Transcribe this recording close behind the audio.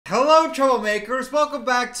Hello, troublemakers. Welcome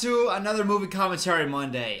back to another Movie Commentary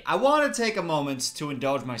Monday. I want to take a moment to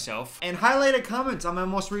indulge myself and highlight a comment on my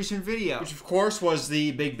most recent video, which of course was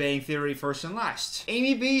the Big Bang Theory First and Last.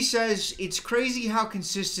 Amy B says, "It's crazy how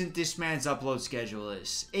consistent this man's upload schedule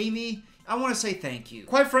is." Amy, I want to say thank you.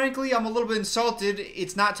 Quite frankly, I'm a little bit insulted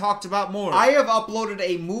it's not talked about more. I have uploaded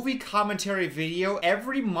a movie commentary video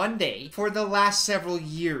every Monday for the last several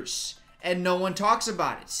years, and no one talks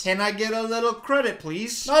about it. Can I get a little credit,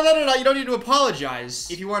 please? No, you don't need to apologize.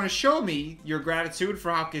 If you want to show me your gratitude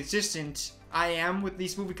for how consistent I am with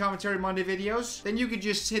these Movie Commentary Monday videos, then you could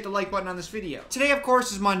just hit the like button on this video. Today, of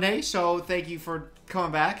course, is Monday, so thank you for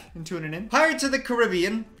coming back and tuning in. Pirates of the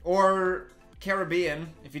Caribbean, or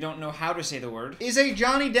Caribbean, if you don't know how to say the word, is a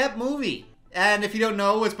Johnny Depp movie. And if you don't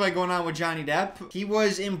know what's been going on with Johnny Depp, he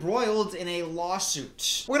was embroiled in a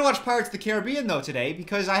lawsuit. We're gonna watch Pirates of the Caribbean, though, today,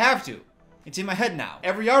 because I have to. It's in my head now.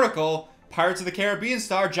 Every article, Pirates of the Caribbean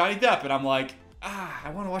star Johnny Depp, and I'm like, I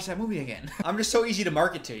want to watch that movie again. I'm just so easy to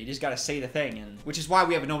market to. You just gotta say the thing, and which is why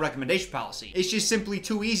we have a no recommendation policy. It's just simply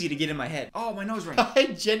too easy to get in my head. Oh, my nose ring.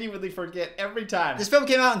 I genuinely forget every time. This film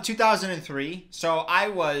came out in 2003, so I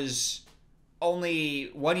was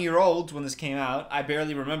only 1 year old when this came out. I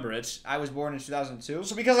barely remember it. I was born in 2002.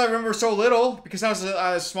 So because I remember so little, because I was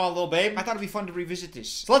a small little babe, I thought it'd be fun to revisit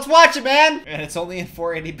this. So let's watch it, man! And it's only in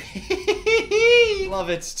 480p.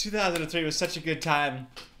 Love it. 2003 was such a good time.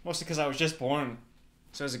 Mostly because I was just born.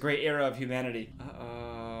 So it was a great era of humanity.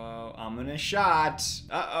 Uh-oh. Ominous shot.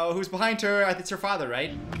 Uh-oh. Who's behind her? I think it's her father,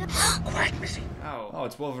 right? Quiet, Missy. Oh,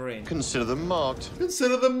 it's Wolverine. Consider them marked.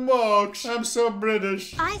 Consider them marked. I'm so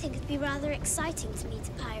British. I think it'd be rather exciting to meet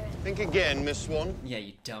a pirate. Think again, Miss Swan. Yeah,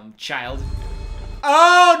 you dumb child.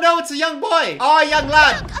 Oh, no, it's a young boy. Oh, a young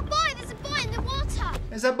lad. Look, a boy! There's a boy in the water!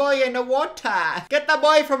 There's a boy in the water. Get the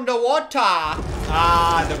boy from the water.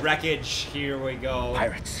 Ah, the wreckage. Here we go.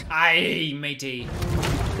 Pirates. Aye, matey.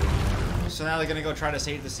 So now they're gonna go try to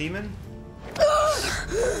save the seaman?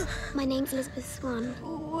 My name's Elizabeth Swan.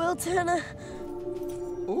 Will Turner.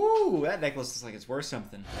 Ooh, that necklace looks like it's worth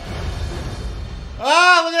something.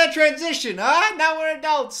 Oh, look at that transition, huh? Now we're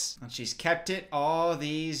adults. And she's kept it all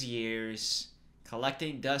these years.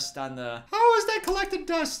 Collecting dust on the... How is that collecting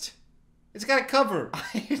dust? It's got a cover.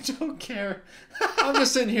 I don't care. I'm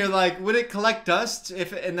just sitting here like, would it collect dust?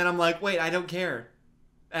 And then I'm like, wait, I don't care.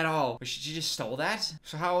 At all. But she just stole that?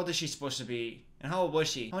 So how old is she supposed to be? And how old was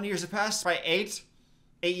she? How many years have passed? Probably 8?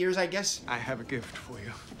 8 years, I guess. I have a gift for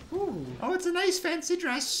you. Ooh. Oh, it's a nice fancy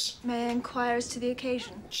dress. May I inquire as to the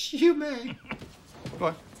occasion? You may.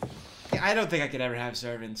 What? Yeah, I don't think I could ever have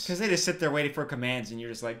servants. Because they just sit there waiting for commands and you're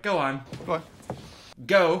just like, go on. What?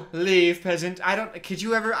 Go. Leave, peasant. Could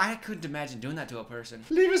you ever... I couldn't imagine doing that to a person.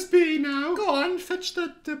 Leave us be now. Go on, fetch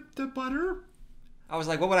the butter. I was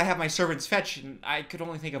like, what would I have my servants fetch? And I could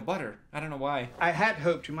only think of butter. I don't know why. I had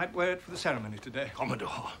hoped you might wear it for the ceremony today.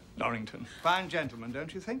 Commodore Dorrington. Fine gentleman,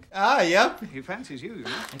 don't you think? Ah, yep. He fancies you, you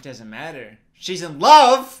know. It doesn't matter. She's in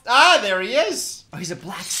love. Ah, there he is. Oh, he's a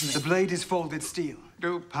blacksmith. The blade is folded steel.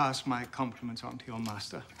 Do pass my compliments on to your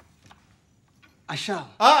master. I shall.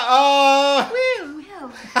 Uh-oh.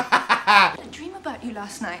 Will. I had a dream about you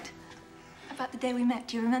last night. About the day we met,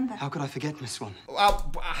 do you remember? How could I forget, Miss Swan?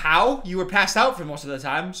 How? You were passed out for most of the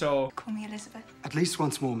time, so... Call me Elizabeth. At least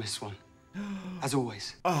once more, Miss Swan. As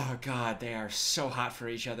always. Oh, God, they are so hot for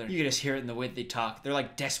each other. You can just hear it in the way they talk. They're,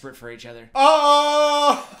 like, desperate for each other.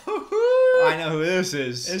 Oh! I know who this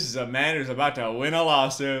is. This is a man who's about to win a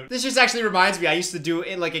lawsuit. This just actually reminds me, I used to do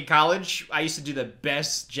it, like, in college, I used to do the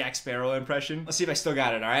best Jack Sparrow impression. Let's see if I still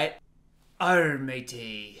got it, all right? Arr,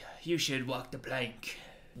 matey, you should walk the plank.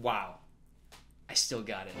 Wow. I still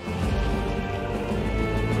got it.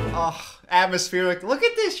 Oh, atmospheric. Look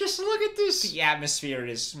at this. Just look at this. The atmosphere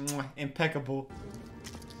is impeccable.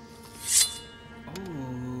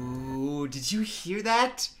 Oh, did you hear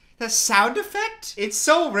that? The sound effect? It's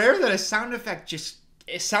so rare that a sound effect just...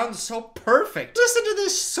 It sounds so perfect. Listen to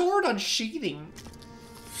this sword unsheathing.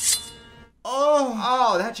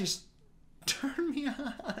 Oh, that just turned me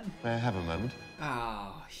on. May I have a moment?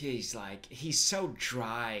 Oh, he's so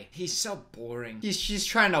dry. He's so boring. He's just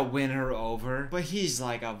trying to win her over, but he's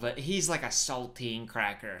like a saltine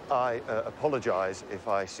cracker. I apologize if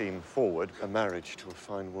I seem forward. A marriage to a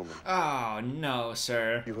fine woman. Oh, no,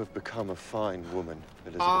 sir. You have become a fine woman,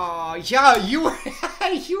 Elizabeth. Oh, yeah, you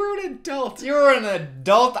were an adult. You were an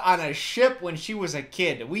adult on a ship when she was a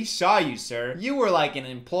kid. We saw you, sir. You were like an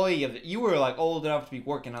employee you were like old enough to be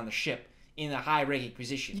working on the ship in a high-ranking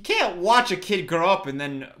position. You can't watch a kid grow up and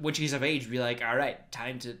then when she's of age be like, all right,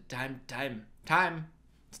 time.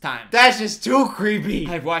 It's time. That's just too creepy.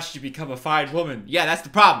 I've watched you become a fine woman. Yeah, that's the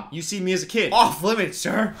problem. You see me as a kid. Off limits,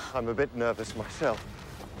 sir. I'm a bit nervous myself.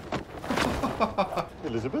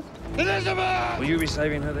 Elizabeth? Will you be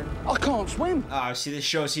saving her then? I can't swim. Oh, see, this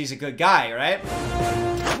shows he's a good guy, right?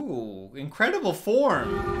 Ooh, incredible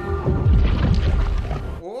form.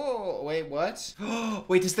 Whoa, wait, what?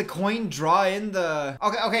 Wait, does the coin draw in the...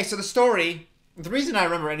 Okay, so the story... The reason I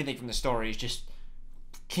remember anything from the story is just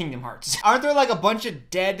Kingdom Hearts. Aren't there like a bunch of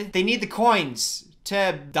dead... They need the coins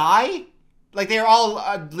to die? Like they're all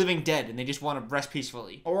living dead and they just want to rest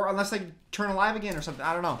peacefully. Or unless they turn alive again or something,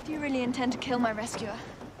 I don't know. Do you really intend to kill my rescuer?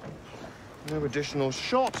 No additional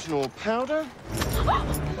shots nor powder?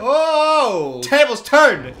 Oh! Tables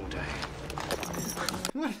turned!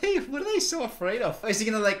 What are they so afraid of? Is he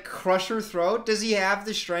gonna like crush her throat? Does he have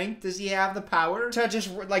the strength? Does he have the power to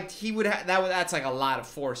just like he would have that's like a lot of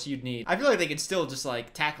force you'd need. I feel like they could still just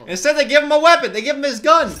like tackle him. Instead they give him a weapon. They give him his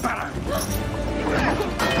gun.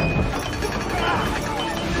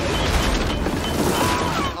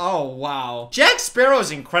 Oh wow. Jack Sparrow's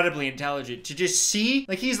incredibly intelligent to just see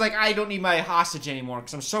like he's like I don't need my hostage anymore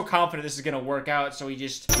because I'm so confident this is gonna work out. So he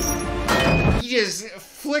just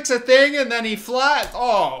flicks a thing and then he flies.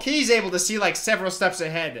 Oh, he's able to see like several steps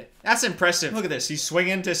ahead. That's impressive. Look at this. He's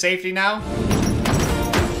swinging to safety now.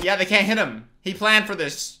 Yeah, they can't hit him. He planned for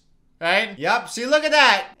this, right? Yep. See, look at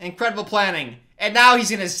that. Incredible planning. And now he's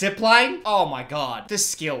gonna zip line. Oh my God, this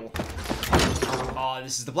skill. Oh,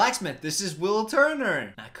 this is the blacksmith. This is Will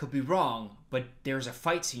Turner. I could be wrong, but there's a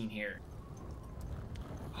fight scene here.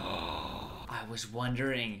 Oh, I was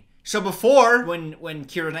wondering. So before, when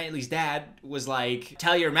Keira Knightley's dad was like,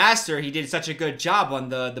 tell your master he did such a good job on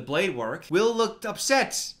the blade work, Will looked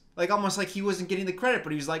upset. Like almost like he wasn't getting the credit,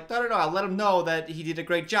 but he was like, no, I'll let him know that he did a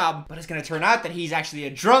great job. But it's gonna turn out that he's actually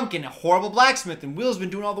a drunk and a horrible blacksmith and Will's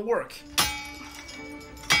been doing all the work.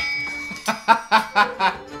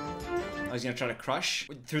 Oh, he's gonna try to crush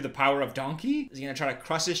through the power of Donkey? Is he gonna try to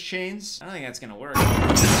crush his chains? I don't think that's gonna work.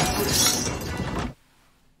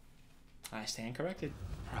 I stand corrected.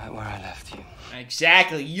 Right where I left you.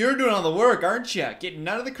 Exactly. You're doing all the work, aren't you? Getting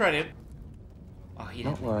none of the credit. Oh, you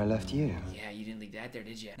didn't. Not where I left you. Yeah, you didn't leave that there,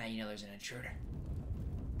 did you? Now you know there's an intruder.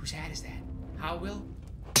 Whose hat is that? How, Will?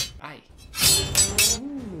 Aye.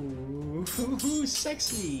 Ooh,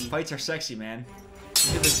 sexy. Fights are sexy, man.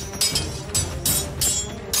 Look at this.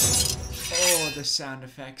 Oh, the sound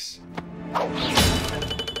effects.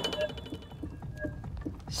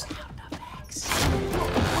 Sound effects.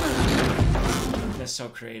 That's so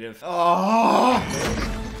creative. Oh!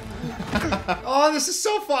 Oh, this is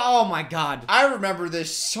so fun. Oh my God. I remember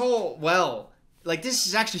this so well. Like, this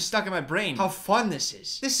is actually stuck in my brain. How fun this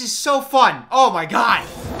is. This is so fun. Oh my God.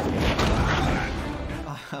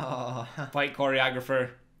 Oh. Fight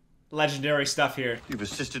choreographer. Legendary stuff here. You've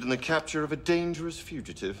assisted in the capture of a dangerous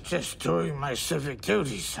fugitive. Just doing my civic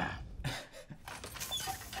duty, sir.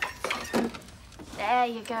 There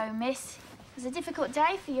you go, miss. It was a difficult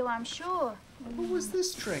day for you, I'm sure. What was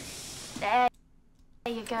this trick? There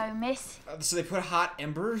you go, miss. So they put hot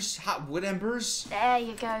embers, hot wood embers, There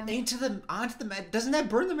you go, miss. onto the mat. Doesn't that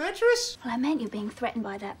burn the mattress? Well, I meant you being threatened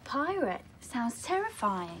by that pirate. Sounds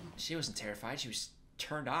terrifying. She wasn't terrified. She was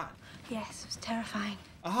turned on. Yes, it was terrifying.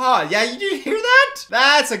 Oh, yeah, you didn't hear that?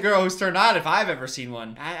 That's a girl who's turned on if I've ever seen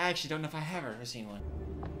one. I actually don't know if I have ever seen one.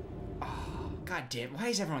 Oh, God damn. Why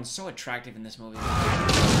is everyone so attractive in this movie?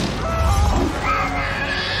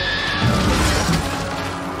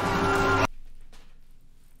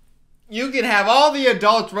 You can have all the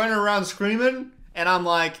adults running around screaming, and I'm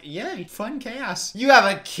like, yeah, fun chaos. You have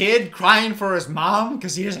a kid crying for his mom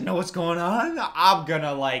because he doesn't know what's going on? I'm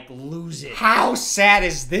gonna, like, lose it. How sad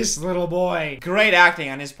is this little boy? Great acting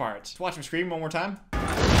on his part. Let's watch him scream one more time.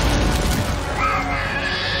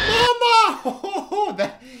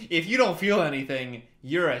 Mama! If you don't feel anything,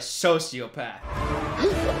 you're a sociopath.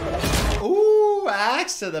 Ooh,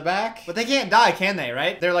 axe to the back. But they can't die, can they,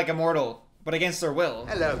 right? They're, like, immortal, but against their will.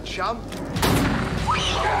 Hello, chum.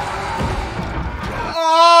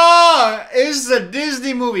 Oh, this is a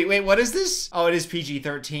Disney movie. Wait, what is this? Oh, it is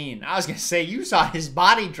PG-13. I was gonna say, you saw his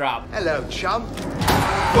body drop. Hello, chum.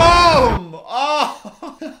 Boom!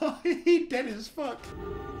 Oh, he dead as fuck.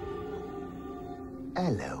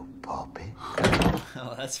 Hello, Poppy.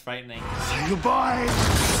 Oh, that's frightening. Goodbye.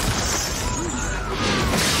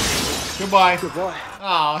 Goodbye. Goodbye.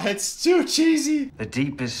 Oh, it's too cheesy. The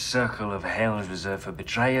deepest circle of hell is reserved for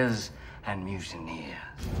betrayers and mutineers.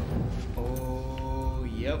 Oh,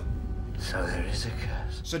 yep. So there is a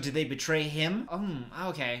curse. So did they betray him?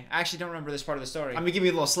 Okay. I actually don't remember this part of the story. I'm gonna give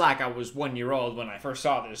you a little slack. I was 1 year old when I first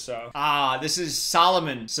saw this, so. This is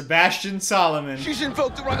Solomon. Sebastian Solomon. She's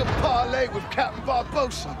invoked to run a parlay with Captain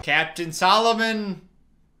Barbosa. Captain Solomon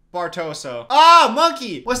Bartoso.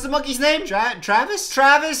 Monkey! What's the monkey's name? Travis?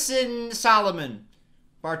 Travis and Solomon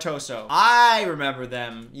Bartoso. I remember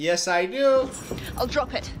them. Yes, I do. I'll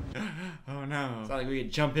drop it. Oh no. It's not like we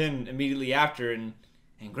could jump in immediately after and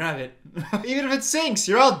grab it. Even if it sinks,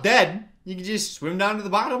 you're all dead. You can just swim down to the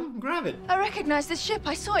bottom and grab it. I recognize this ship.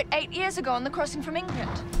 I saw it 8 years ago on the crossing from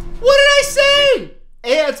England. What did I say?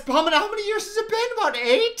 How many years has it been? About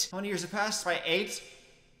 8? How many years have passed? By 8?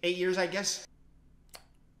 8 years, I guess.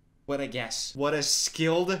 What a guess. What a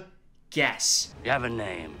skilled guess. You have a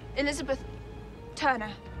name. Elizabeth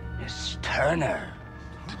Turner. Miss Turner.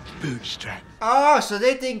 Bootstrap. Oh, so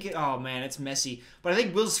they think, oh man, it's messy. But I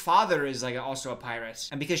think Will's father is like also a pirate.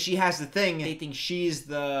 And because she has the thing, they think she's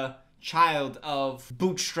the child of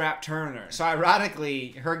Bootstrap Turner. So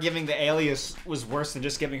ironically, her giving the alias was worse than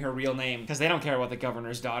just giving her real name. Because they don't care about the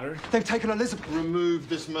governor's daughter. They've taken Elizabeth. Remove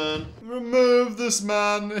this man. Remove this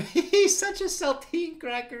man. He's such a saltine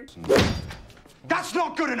cracker. That's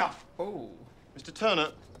not good enough. Oh. Mr. Turner.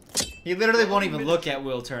 He literally won't even look at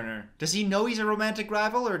Will Turner. Does he know he's a romantic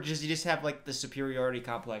rival, or does he just have, like, the superiority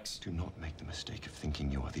complex? Do not make the mistake of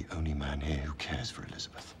thinking you are the only man here who cares for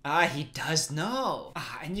Elizabeth. He does know.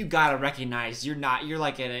 And you gotta recognize, you're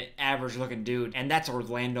like an average-looking dude, and that's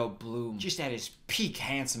Orlando Bloom. Just at his peak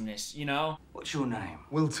handsomeness, you know? What's your name?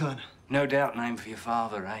 Will Turner. No doubt name for your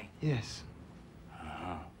father, eh? Yes.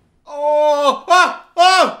 Oh!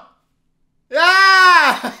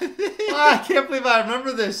 I can't believe I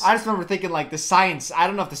remember this. I just remember thinking, like, the science. I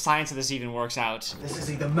don't know if the science of this even works out. This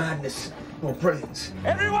is either madness or brilliance.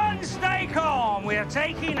 Everyone stay calm. We are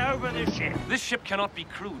taking over the ship. This ship cannot be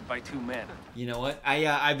crewed by 2 men. You know what?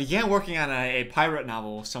 I began working on a pirate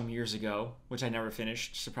novel some years ago, which I never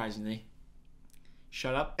finished, surprisingly.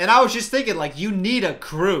 Shut up. And I was just thinking, like, you need a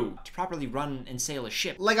crew to properly run and sail a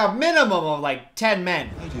ship. Like a minimum of, like, 10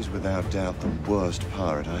 men. It is without doubt the worst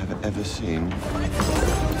pirate I have ever seen.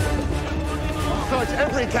 Search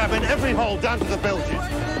every cabin, every hole, down to the bilges.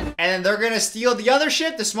 And then they're gonna steal the other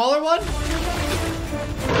ship, the smaller one?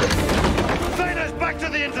 Sailors, back to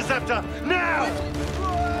the interceptor, now!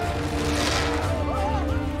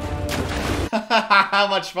 How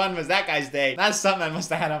much fun was that guy's day? That's something I must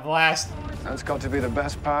have had a blast. That's got to be the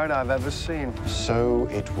best pirate I've ever seen. So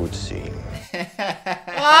it would seem.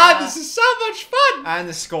 This is so much fun! And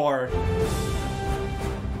the score.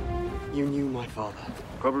 You knew my father.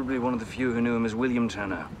 Probably one of the few who knew him as William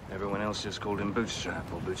Turner. Everyone else just called him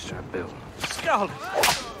Bootstrap or Bootstrap Bill. Scarlet.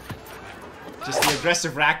 Just the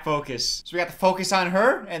aggressive rack focus. So we got the focus on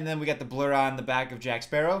her, and then we got the blur on the back of Jack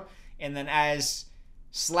Sparrow. And then as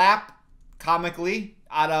Slap, comically,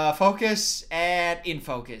 out of focus and in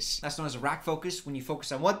focus. That's known as a rack focus, when you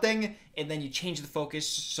focus on one thing and then you change the focus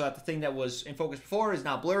so that the thing that was in focus before is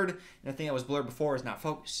now blurred and the thing that was blurred before is not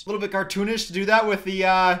focused. A little bit cartoonish to do that with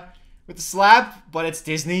the slap, but it's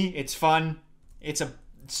Disney, it's fun, it's a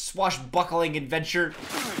swashbuckling adventure.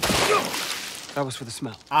 That was for the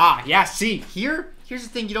smell. Yeah, see, here's the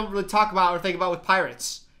thing you don't really talk about or think about with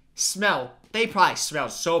pirates. Smell. They probably smell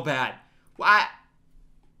so bad.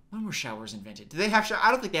 When were showers invented? Did they have showers?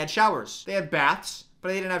 I don't think they had showers. They had baths, but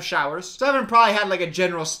they didn't have showers. So everyone probably had like a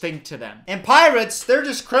general stink to them. And pirates, they're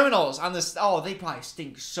just criminals on this. Oh, they probably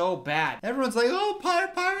stink so bad. Everyone's like, oh,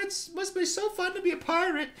 pirates must be so fun to be a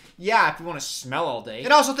pirate. Yeah, if you want to smell all day.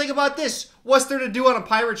 And also think about this. What's there to do on a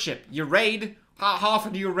pirate ship? You raid. How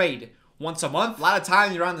often do you raid? Once a month. A lot of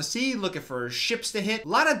time you're on the sea looking for ships to hit. A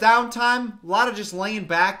lot of downtime. A lot of just laying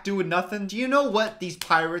back, doing nothing. Do you know what these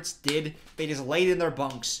pirates did? They just laid in their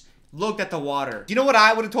bunks, looked at the water. Do you know what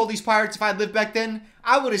I would have told these pirates if I lived back then?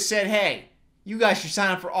 I would have said, hey, you guys should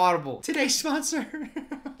sign up for Audible. Today's sponsor.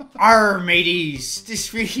 Arr, mateys. This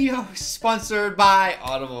video is sponsored by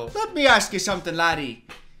Audible. Let me ask you something, laddie.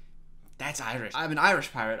 That's Irish. I'm an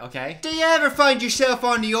Irish pirate, okay? Do you ever find yourself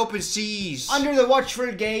on the open seas, under the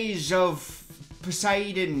watchful gaze of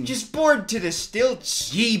Poseidon, just bored to the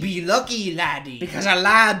stilts? Ye be lucky, laddie, because a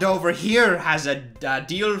lad over here has a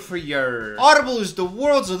deal for yer. Audible is the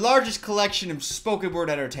world's largest collection of spoken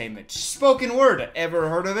word entertainment. Spoken word, ever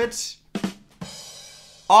heard of it?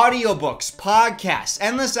 Audiobooks, podcasts,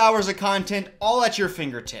 endless hours of content, all at your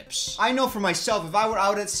fingertips. I know for myself, if I were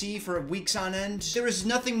out at sea for weeks on end, there is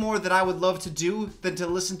nothing more that I would love to do than to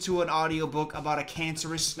listen to an audiobook about a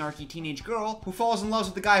cancerous, snarky teenage girl who falls in love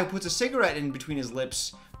with the guy who puts a cigarette in between his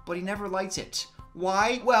lips, but he never lights it.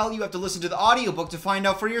 Why? Well, you have to listen to the audiobook to find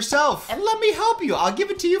out for yourself. And let me help you. I'll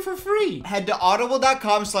give it to you for free. Head to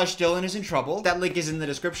audible.com/DylanIsInTrouble. That link is in the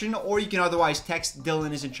description, or you can otherwise text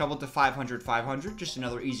Dylan is in Trouble to 500-500. Just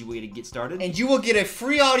another easy way to get started. And you will get a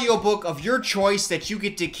free audiobook of your choice that you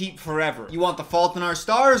get to keep forever. You want The Fault in Our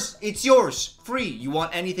Stars? It's yours. Free. You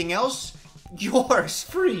want anything else? Yours,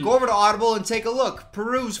 free. Go over to Audible and take a look.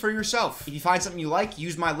 Peruse for yourself. If you find something you like,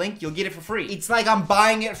 use my link, you'll get it for free. It's like I'm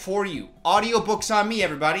buying it for you. Audiobooks on me,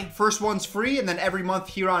 everybody. First one's free, and then every month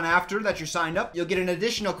here on after that you're signed up, you'll get an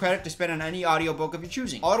additional credit to spend on any audiobook of your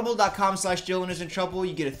choosing. Audible.com/DylanIsInTrouble.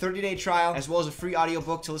 You get a 30-day trial, as well as a free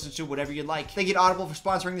audiobook to listen to whatever you'd like. Thank you to Audible for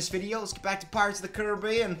sponsoring this video. Let's get back to Pirates of the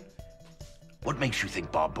Caribbean. What makes you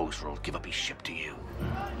think Barbossa will give up his ship to you?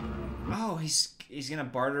 Oh, he's gonna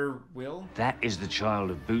barter Will? That is the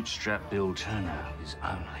child of Bootstrap Bill Turner, his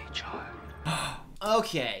only child.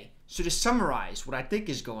 Okay, so to summarize what I think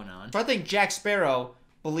is going on, so I think Jack Sparrow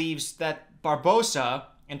believes that Barbossa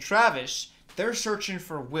and Travis, they're searching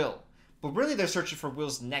for Will. But really they're searching for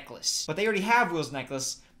Will's necklace. But they already have Will's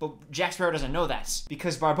necklace, but Jack Sparrow doesn't know that.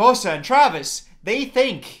 Because Barbossa and Travis, they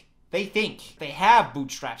think they have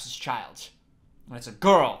Bootstrap's child. And it's a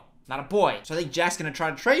girl, not a boy. So I think Jack's gonna try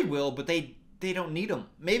to trade Will, but they don't need him.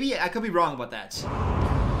 Maybe I could be wrong about that.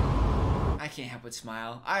 I can't help but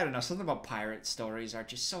smile. I don't know, something about pirate stories are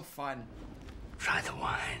just so fun. Try the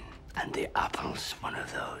wine and the apples. One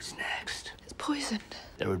of those next. It's poisoned.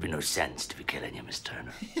 There would be no sense to be killing you, Miss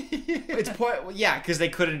Turner. It's yeah, because they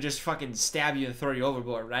couldn't just fucking stab you and throw you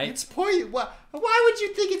overboard, right? It's poison. Why would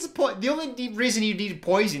you think it's poison? The only reason you need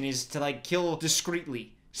poison is to like kill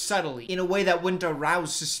discreetly, subtly, in a way that wouldn't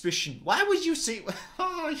arouse suspicion. Why would you say?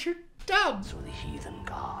 Oh, you're dumb. So the heathen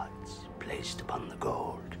gods placed upon the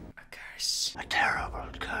gold a curse. a terrible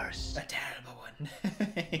curse. A terrible one.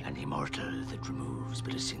 And immortal that removes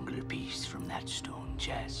but a single piece from that stone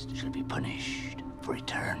chest shall be punished for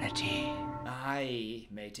eternity. Aye,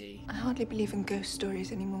 matey. I hardly believe in ghost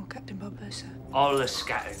stories anymore, Captain Barbossa. All the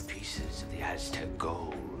scattered pieces of the Aztec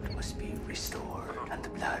gold must be restored and the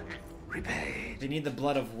blood repaid. They need the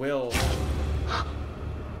blood of Will.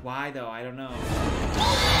 Why though? I don't know.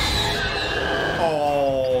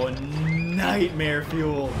 Oh, nightmare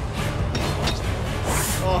fuel.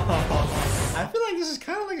 Oh, I feel like this is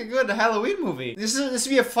kind of like a good Halloween movie. This would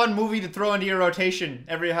be a fun movie to throw into your rotation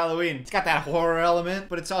every Halloween. It's got that horror element,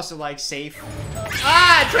 but it's also like safe.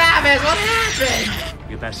 Ah, Travis, what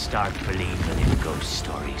happened? You best start believing in ghost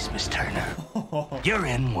stories, Miss Turner. You're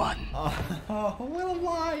in one. Oh, what a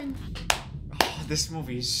line. Oh, this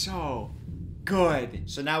movie is so good.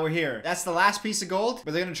 So now we're here. That's the last piece of gold,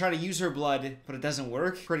 but they're gonna try to use her blood, but it doesn't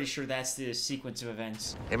work. Pretty sure that's the sequence of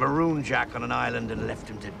events. They marooned Jack on an island and left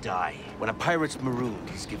him to die. When a pirate's marooned,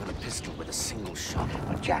 he's given a pistol with a single shot.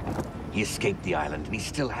 But Jack, he escaped the island, and he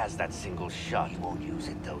still has that single shot. He won't use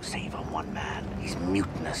it, though, save on one man. He's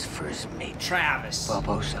mutinous for his mate. Travis.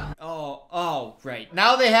 Barbossa. Oh, right.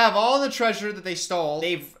 Now they have all the treasure that they stole.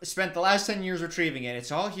 They've spent the last 10 years retrieving it.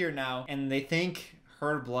 It's all here now, and they think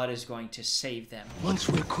her blood is going to save them. Once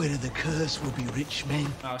we're quit of the curse, we'll be rich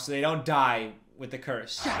men. Oh, so they don't die with the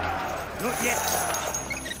curse. Not yet.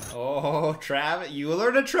 Oh, Travis. You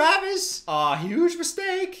alerted Travis. Oh, huge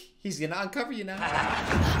mistake. He's gonna uncover you now.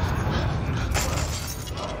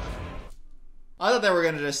 I thought they were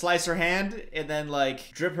gonna just slice her hand and then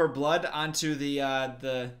like drip her blood onto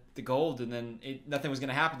the gold, and then nothing was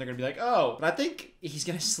gonna happen. They're gonna be like, oh, but I think he's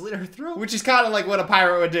gonna slit her throat, which is kind of like what a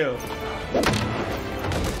pirate would do.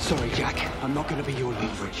 Sorry, Jack. I'm not gonna be your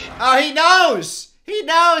leverage. Oh, he knows! He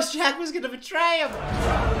knows Jack was gonna betray him!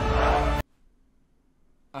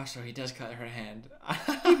 Oh, so he does cut her hand.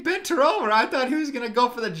 He bent her over. I thought he was gonna go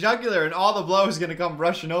for the jugular and all the blood was gonna come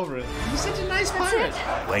rushing over it. He's such a nice pirate.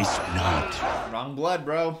 Waste not. Wrong blood,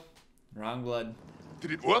 bro. Wrong blood.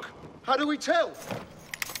 Did it work? How do we tell?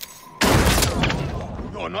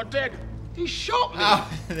 You're not dead. He shot me.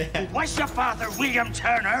 Oh, yeah. Was your father William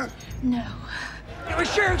Turner? No. It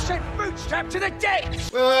was you who sent Bootstrap to the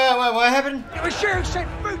depths! Wait, what happened? It was you who sent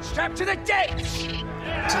Bootstrap to the depths!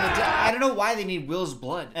 I don't know why they need Will's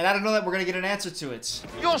blood. And I don't know that we're gonna get an answer to it.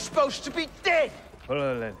 You're supposed to be dead.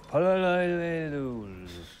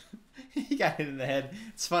 He got hit in the head.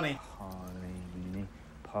 It's funny.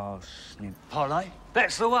 Polly?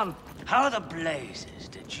 That's the one. How the blazes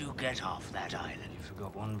did you get off that island? You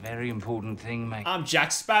forgot one very important thing, mate. I'm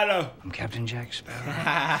Jack Sparrow. I'm Captain Jack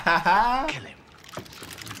Sparrow. Kill him.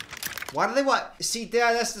 Why do they want? See,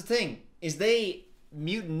 that's the thing. Is they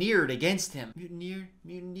mutineered against him.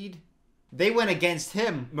 Mutinied? They went against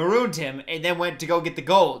him, marooned him, and then went to go get the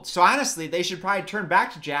gold. So honestly, they should probably turn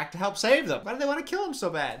back to Jack to help save them. Why do they want to kill him so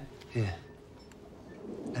bad? Here.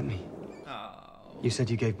 Let me. Oh. You said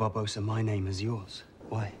you gave Barbosa my name as yours.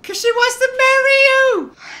 Why? Cause she wants to marry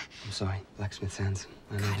you! I'm sorry, Blacksmith's handsome.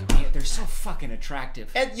 I know God, they were. man, they're so fucking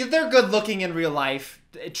attractive. And they're good looking in real life,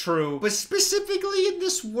 true. But specifically in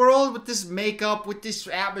this world, with this makeup, with this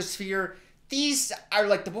atmosphere, these are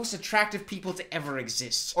like the most attractive people to ever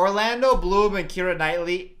exist. Orlando Bloom and Keira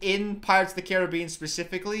Knightley in Pirates of the Caribbean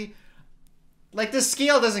specifically, like the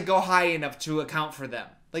scale doesn't go high enough to account for them.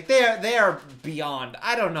 Like they are beyond.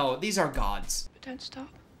 I don't know. These are gods. But don't stop.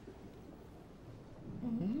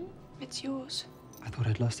 It's yours. I thought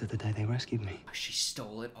I'd lost it the day they rescued me. She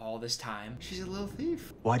stole it all this time. She's a little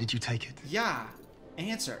thief. Why did you take it? Yeah.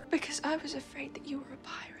 Answer. Because I was afraid that you were a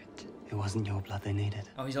pirate. It wasn't your blood they needed.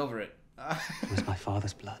 Oh, he's over it. It was my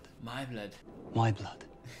father's blood. My blood. My blood.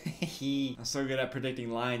 I'm so good at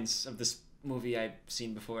predicting lines of this movie I've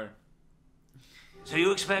seen before. So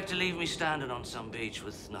you expect to leave me standing on some beach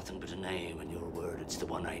with nothing but a name and your word it's the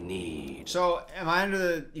one I need? So, am I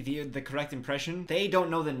under the correct impression? They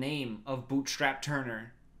don't know the name of Bootstrap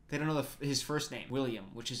Turner. They don't know his first name, William,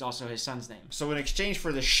 which is also his son's name. So in exchange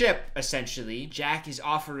for the ship, essentially, Jack is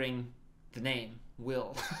offering the name,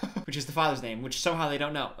 Will, which is the father's name, which somehow they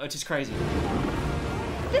don't know, which is crazy.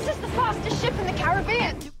 This is the fastest ship in the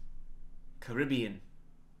Caribbean. Caribbean.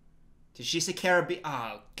 Did she say Caribbean?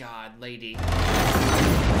 Oh, God, lady.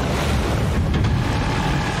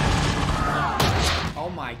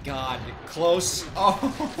 Oh my God, close. Oh.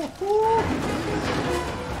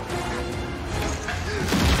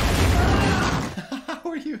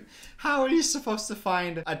 How are you supposed to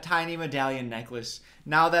find a tiny medallion necklace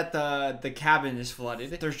now that the cabin is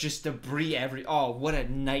flooded? There's just debris oh, what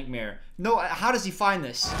a nightmare. No, how does he find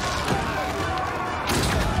this?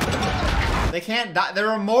 They can't die.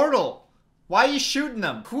 They're immortal. Why are you shooting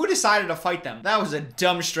them? Who decided to fight them? That was a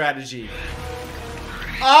dumb strategy.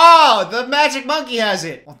 Oh, the magic monkey has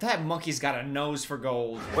it. Well, that monkey's got a nose for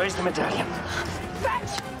gold. Where's the medallion?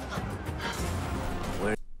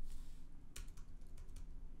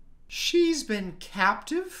 She's been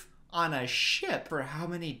captive on a ship for how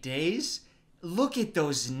many days? Look at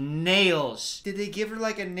those nails. Did they give her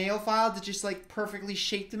like a nail file to just like perfectly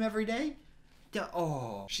shape them every day?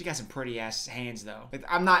 Oh, she got some pretty ass hands though. Like,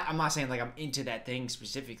 I'm not saying like I'm into that thing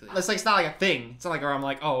specifically. It's not like a thing. It's not like where I'm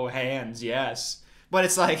like, oh, hands, yes. But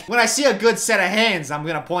it's like when I see a good set of hands, I'm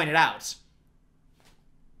gonna point it out.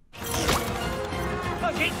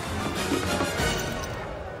 Okay.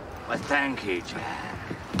 Well, thank you, Jack.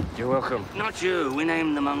 You're welcome. Not you. We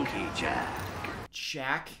named the monkey Jack.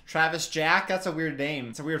 Jack? Travis Jack? That's a weird name.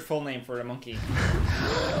 It's a weird full name for a monkey.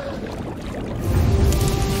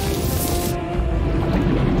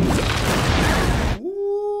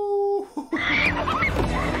 Ooh.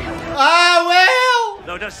 Ah, well!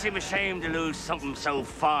 Though it does seem a shame to lose something so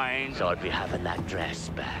fine. So I'd be having that dress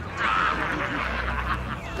back.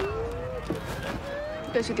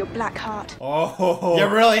 Goes with your black heart. Oh, you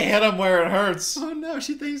really hit him where it hurts. Oh no,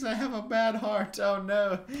 she thinks I have a bad heart. Oh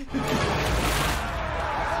no.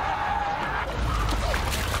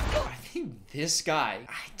 I think this guy,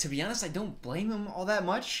 to be honest, I don't blame him all that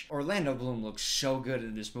much. Orlando Bloom looks so good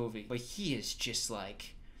in this movie, but he is just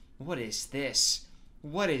like, what is this?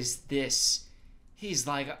 What is this? He's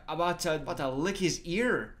like about to lick his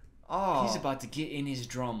ear. Oh, he's about to get in his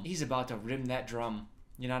drum. He's about to rim that drum.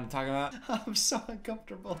 You know what I'm talking about? I'm so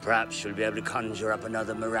uncomfortable. Perhaps you'll be able to conjure up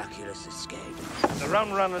another miraculous escape. The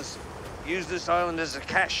rum runners use this island as a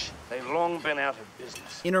cache. They've long been out of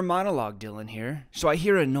business. Inner monologue, Dylan here. So I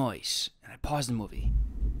hear a noise, and I pause the movie.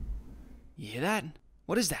 You hear that?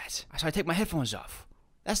 What is that? So I take my headphones off.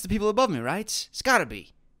 That's the people above me, right? It's gotta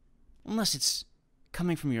be. Unless it's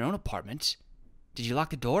coming from your own apartment. Did you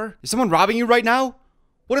lock the door? Is someone robbing you right now?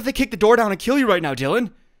 What if they kick the door down and kill you right now,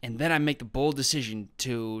 Dylan? And then I make the bold decision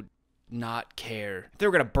to not care. If they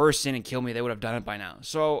were gonna burst in and kill me, they would have done it by now.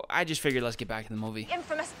 So I just figured let's get back to the movie.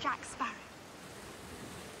 Infamous Jack Sparrow.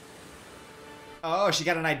 Oh, she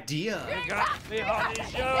got an idea. Wait.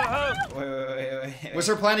 What's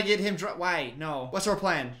her plan to get him drunk? Why? No. What's her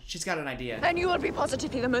plan? She's got an idea. Then you will be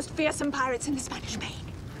positively the most fearsome pirates in the Spanish Main.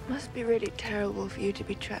 Must be really terrible for you to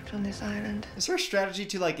be trapped on this island. Is her strategy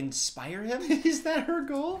to like inspire him? Is that her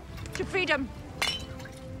goal? To freedom.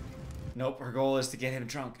 Nope, her goal is to get him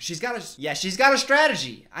drunk. She's got a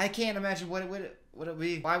strategy. I can't imagine what it would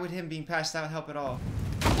be. Why would him being passed out help at all?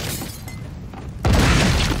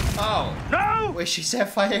 Oh. No! Wait, she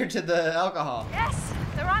set fire to the alcohol. Yes,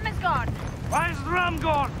 the rum is gone. Why is the rum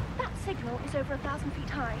gone? That signal is over 1,000 feet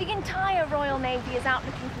high. The entire Royal Navy is out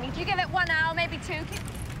looking for me. Do you give it 1 hour, maybe 2?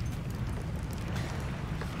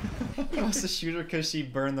 He wants to shoot her because she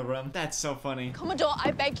burned the rum. That's so funny. Commodore,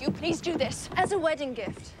 I beg you, please do this. As a wedding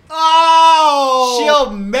gift. Oh!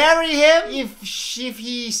 She'll marry him if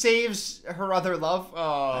he saves her other love? Oh,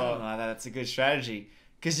 I don't know, that's a good strategy.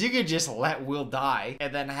 Because you could just let Will die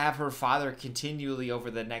and then have her father continually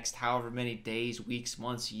over the next however many days, weeks,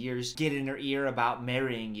 months, years get in her ear about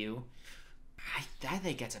marrying you. I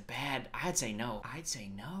think that's a bad... I'd say no. I'd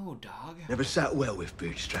say no, dog. Never sat well with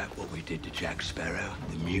Bootstrap what we did to Jack Sparrow.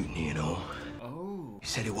 The mutiny and all. Oh. He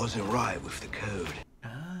said it wasn't right with the code.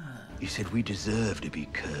 He said we deserved to be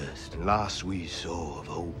cursed. And last we saw of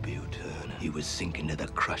old Bill Turner, he was sinking to the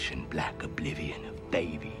crushing black oblivion of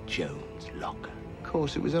Baby Jones' locker. Of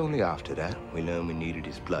course, it was only after that we learned we needed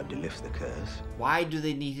his blood to lift the curse. Why do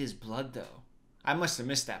they need his blood, though? I must have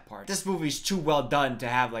missed that part. This movie's too well done to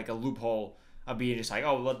have, like, a loophole of being just like,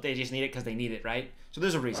 oh, well, they just need it because they need it, right? So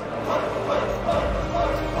there's a reason.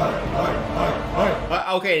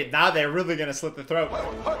 Okay, now they're really gonna slit the throat.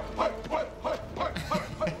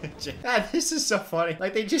 God, this is so funny.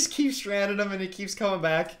 Like, they just keep stranding him and he keeps coming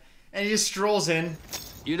back. And he just strolls in.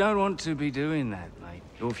 You don't want to be doing that, mate.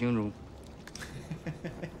 Your funeral.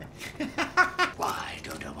 Why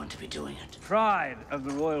don't I want to be doing it? Pride of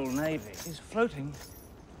the Royal Navy is floating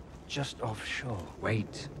just offshore.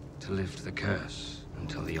 Wait to lift the curse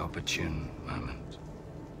until the opportune moment.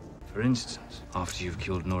 For instance, after you've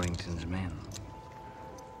killed Norrington's men.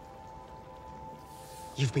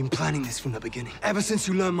 You've been planning this from the beginning, ever since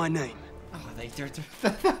you learned my name. Oh,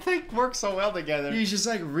 they work so well together. He's just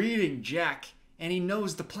like reading Jack, and he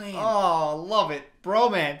knows the plan. Oh, love it.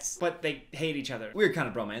 Bromance. But they hate each other. Weird kind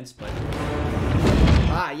of bromance, but...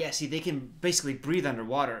 Ah, yeah, see, they can basically breathe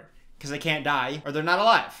underwater, because they can't die, or they're not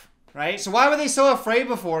alive. Right? So why were they so afraid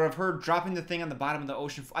before of her dropping the thing on the bottom of the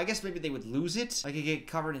ocean? I guess maybe they would lose it. Like, it get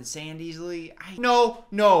covered in sand easily.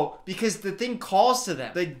 No. Because the thing calls to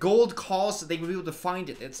them. The gold calls to them. They would be able to find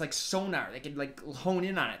it. It's like sonar. They could, like, hone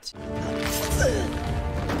in on it.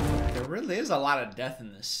 There really is a lot of death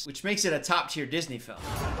in this. Which makes it a top-tier Disney film.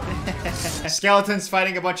 Skeletons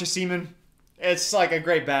fighting a bunch of seamen. It's like a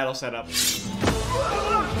great battle setup.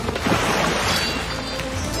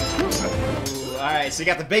 Alright, so you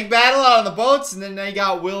got the big battle out on the boats, and then you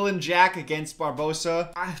got Will and Jack against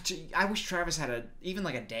Barbossa. I wish Travis had even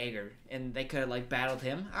like a dagger, and they could have like battled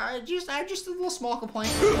him. I just a little small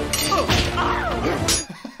complaint.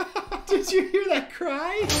 Did you hear that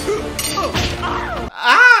cry?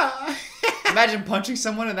 Ah! Imagine punching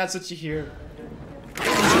someone and that's what you hear.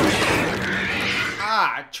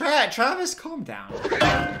 Ah, Travis, calm down.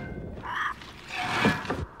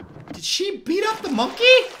 Did she beat up the monkey?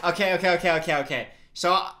 Okay.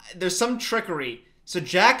 So there's some trickery. So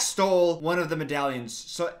Jack stole one of the medallions.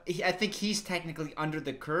 So I think he's technically under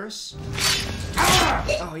the curse.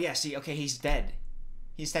 Oh yeah, see, okay, he's dead.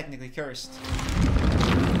 He's technically cursed.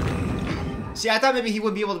 See, I thought maybe he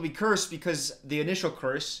wouldn't be able to be cursed because the initial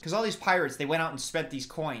curse, because all these pirates, they went out and spent these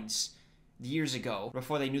coins years ago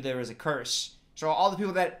before they knew there was a curse. So all the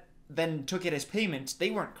people that then took it as payment, they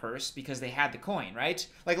weren't cursed because they had the coin, right?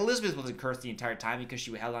 Like Elizabeth wasn't cursed the entire time because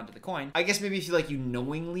she held onto the coin. I guess maybe if you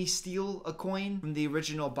knowingly steal a coin from the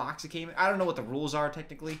original box it came in. I don't know what the rules are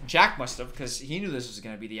technically. Jack must have because he knew this was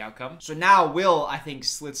going to be the outcome. So now Will, I think,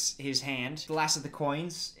 slits his hand. The last of the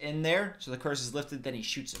coins in there. So the curse is lifted, then he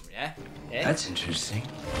shoots him. Yeah? That's interesting.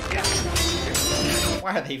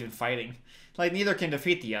 Why are they even fighting? Like, neither can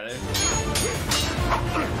defeat the other.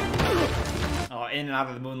 Oh, in and out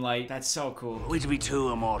of the moonlight. That's so cool. We're to be two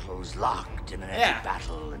immortals locked in an epic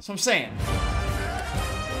battle. That's what I'm saying.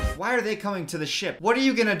 Why are they coming to the ship? What are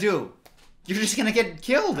you gonna do? You're just gonna get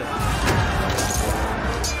killed.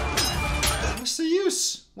 What's the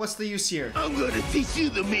use? What's the use here? I'm gonna teach you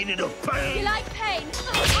the meaning of pain. You like pain?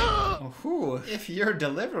 Ooh, if you're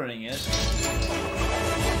delivering it.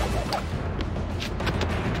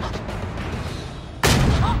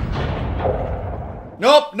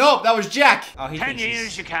 Nope, that was Jack. Oh, 10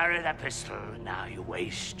 years you carry that pistol, and now you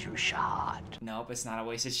waste your shot. Nope, it's not a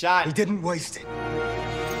wasted shot. He didn't waste it.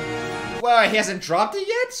 Well, he hasn't dropped it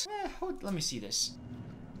yet? Let me see this.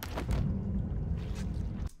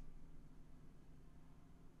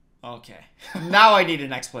 Okay. Now I need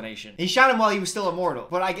an explanation. He shot him while he was still immortal,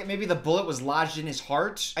 but I get maybe the bullet was lodged in his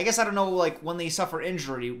heart. I guess I don't know, like, when they suffer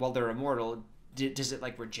injury while they're immortal, does it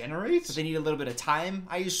like regenerate? So they need a little bit of time,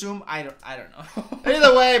 I assume. I don't know.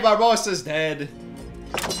 Either way, Barbossa's dead.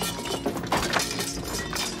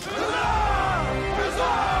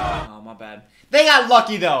 Oh, my bad. They got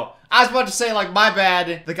lucky though. I was about to say, like, my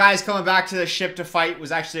bad. The guys coming back to the ship to fight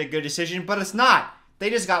was actually a good decision, but it's not. They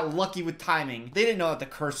just got lucky with timing. They didn't know that the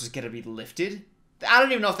curse was gonna be lifted. I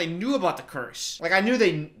don't even know if they knew about the curse. Like, I knew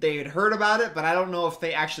they had heard about it, but I don't know if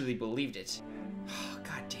they actually believed it. Oh,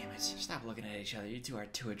 God damn it. Stop looking at each other. You two are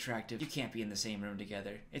too attractive. You can't be in the same room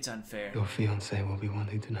together. It's unfair. Your fiancé will be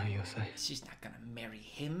wanting to know you're safe. She's not gonna marry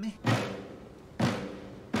him.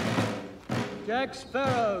 Jack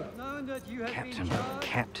Sparrow. Known that you have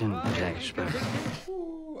Captain Jack Sparrow.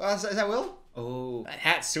 Ooh, is that Will? Oh, that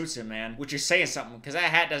hat suits him, man. Which is saying something, because that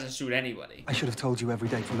hat doesn't suit anybody. I should have told you every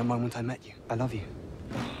day from the moment I met you. I love you.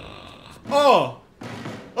 Oh!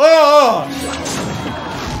 Oh!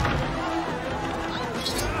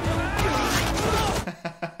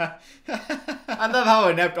 I love how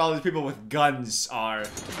inept all these people with guns are.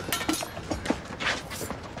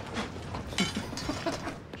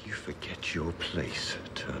 You forget your place,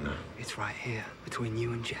 Turner. It's right here, between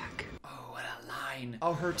you and Jack. Oh, what a line.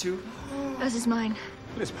 Oh, her too? This is mine.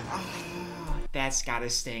 Elizabeth. That's gotta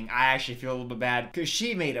sting. I actually feel a little bit bad, because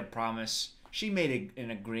she made a promise. She made an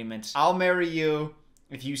agreement. I'll marry you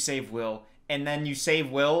if you save Will. And then you save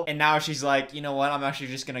Will, and now she's like, you know what, I'm actually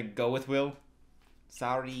just gonna go with Will.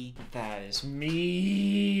 Sorry. That is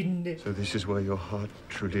mean. So this is where your heart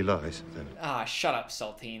truly lies, then? Ah, shut up,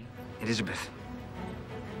 Saltine. Elizabeth,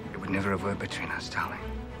 it would never have worked between us, darling.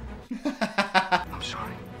 I'm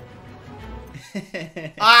sorry.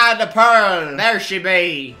 Ah, the pearl! There she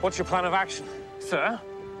be! What's your plan of action, sir?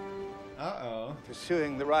 Uh-oh.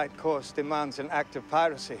 Pursuing the right course demands an act of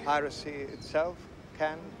piracy. Piracy itself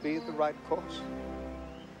can be the right course.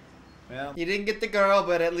 Well, he didn't get the girl,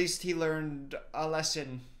 but at least he learned a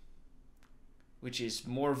lesson. Which is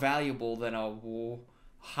more valuable than a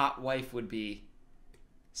hot wife would be.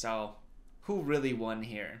 So, who really won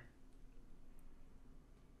here?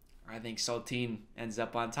 I think Saltine ends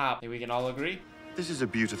up on top. Think we can all agree? This is a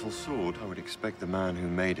beautiful sword. I would expect the man who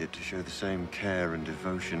made it to show the same care and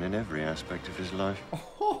devotion in every aspect of his life.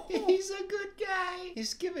 Oh, he's a good guy.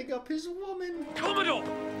 He's giving up his woman. Commodore!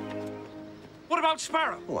 What about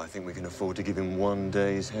Sparrow? Oh, I think we can afford to give him 1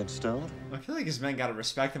 day's head start. I feel like his men gotta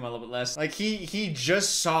respect him a little bit less. Like, he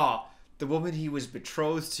just saw the woman he was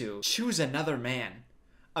betrothed to choose another man.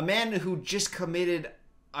 A man who just committed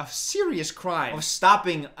a serious crime of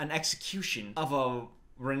stopping an execution of a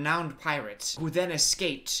renowned pirate who then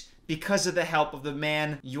escaped because of the help of the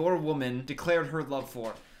man your woman declared her love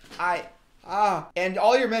for. And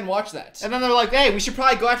all your men watch that. And then they're like, hey, we should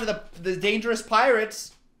probably go after the dangerous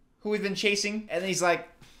pirates who we've been chasing. And then he's like,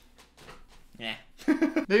 yeah.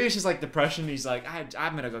 Maybe it's just like depression. He's like,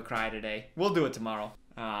 I'm gonna go cry today. We'll do it tomorrow.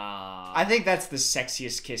 I think that's the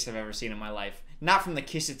sexiest kiss I've ever seen in my life. Not from the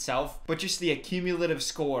kiss itself, but just the accumulative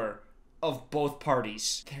score of both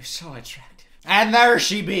parties. They're so attractive. And there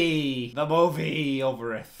she be! The movie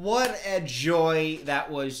overeth. What a joy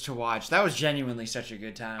that was to watch. That was genuinely such a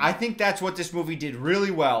good time. I think that's what this movie did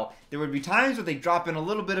really well. There would be times where they drop in a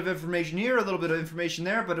little bit of information here, a little bit of information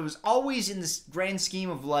there, but it was always in this grand scheme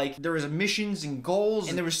of like, there was missions and goals,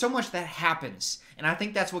 and there was so much that happens. And I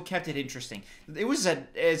think that's what kept it interesting.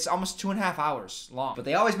 It's almost 2.5 hours long. But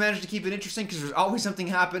they always managed to keep it interesting because there's always something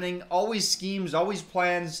happening, always schemes, always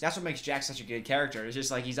plans. That's what makes Jack such a good character. It's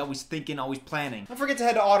just like he's always thinking, always planning. Don't forget to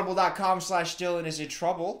head to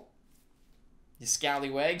audible.com/Dylan-Is-It-Trouble. You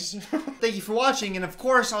scallywags. Thank you for watching, and of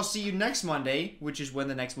course, I'll see you next Monday, which is when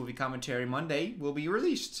the next Movie Commentary Monday will be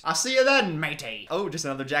released. I'll see you then, matey. Oh, just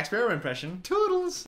another Jack Sparrow impression. Toodles.